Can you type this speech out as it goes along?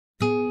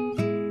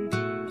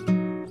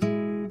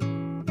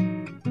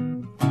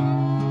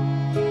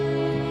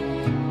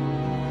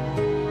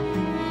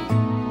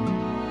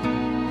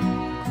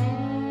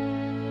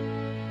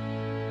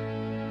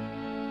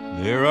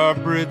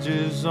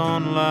bridges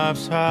on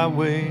life's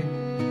highway,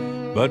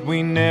 but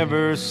we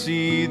never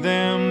see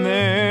them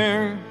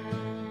there.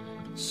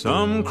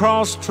 Some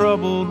cross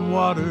troubled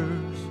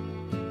waters,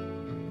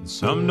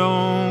 some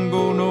don't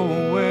go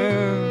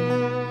nowhere.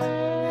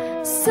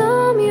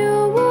 Some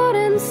you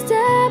wouldn't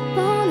step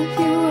on if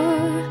you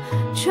were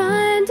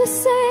trying to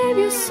save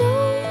your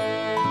soul.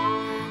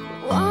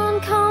 One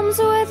comes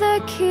with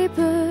a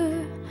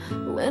keeper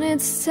when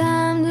it's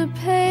time to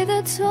pay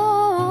the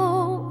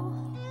toll.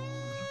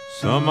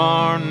 Some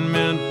aren't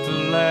meant to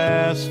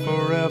last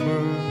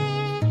forever,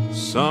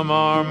 some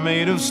are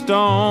made of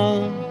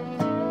stone.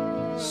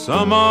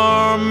 Some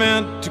are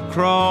meant to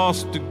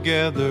cross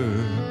together,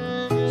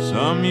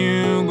 some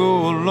you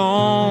go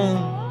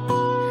alone.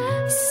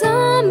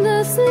 Some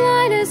the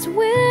slightest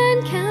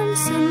wind can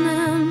send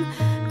them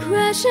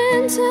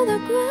crashing to the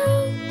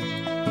ground.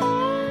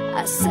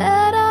 I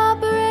set a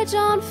bridge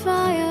on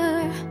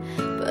fire,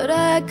 but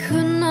I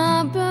could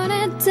not burn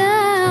it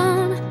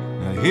down.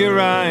 Now here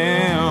I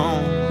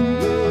am,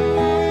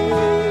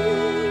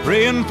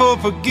 praying for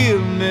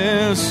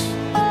forgiveness,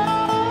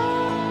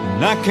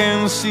 and I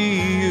can see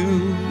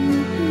you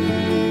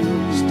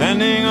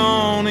standing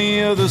on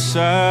the other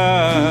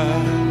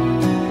side.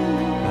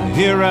 Now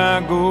here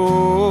I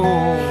go,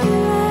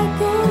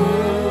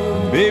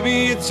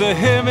 baby, it's a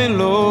heavy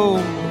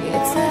load.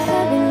 It's a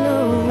heavy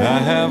load. I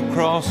have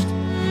crossed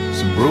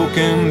some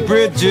broken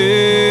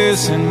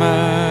bridges in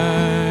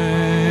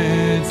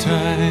my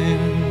time.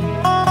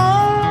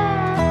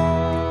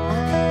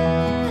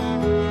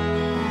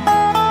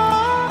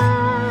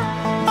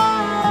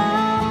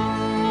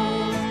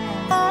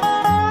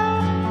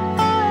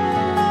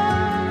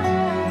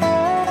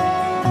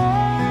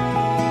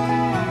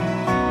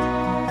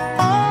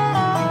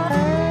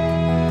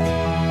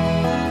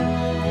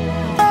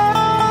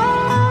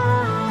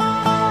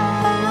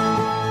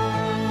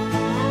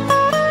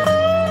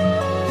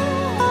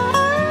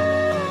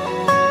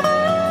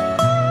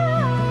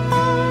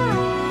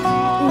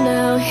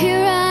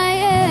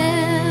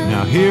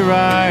 Here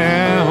I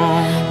am,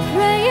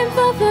 praying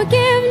for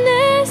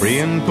forgiveness,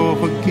 praying for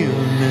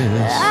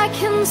forgiveness. I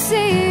can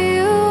see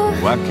you,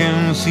 I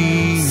can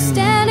see you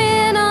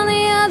standing on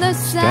the other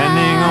side.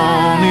 Standing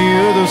on the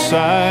other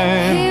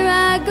side. Here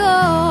I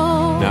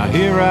go, now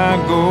here I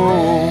go.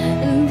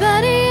 And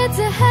buddy, it's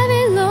a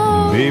heavy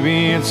load.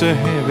 Baby, it's a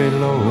heavy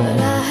load. But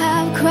I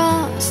have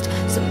crossed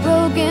some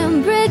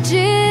broken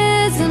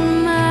bridges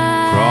in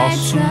my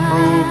Crossed some time.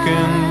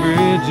 broken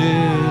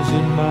bridges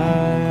in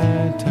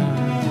my time.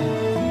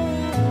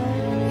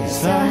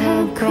 I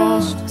have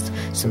crossed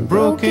some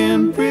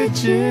broken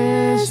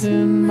bridges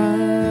in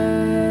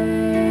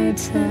my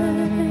time.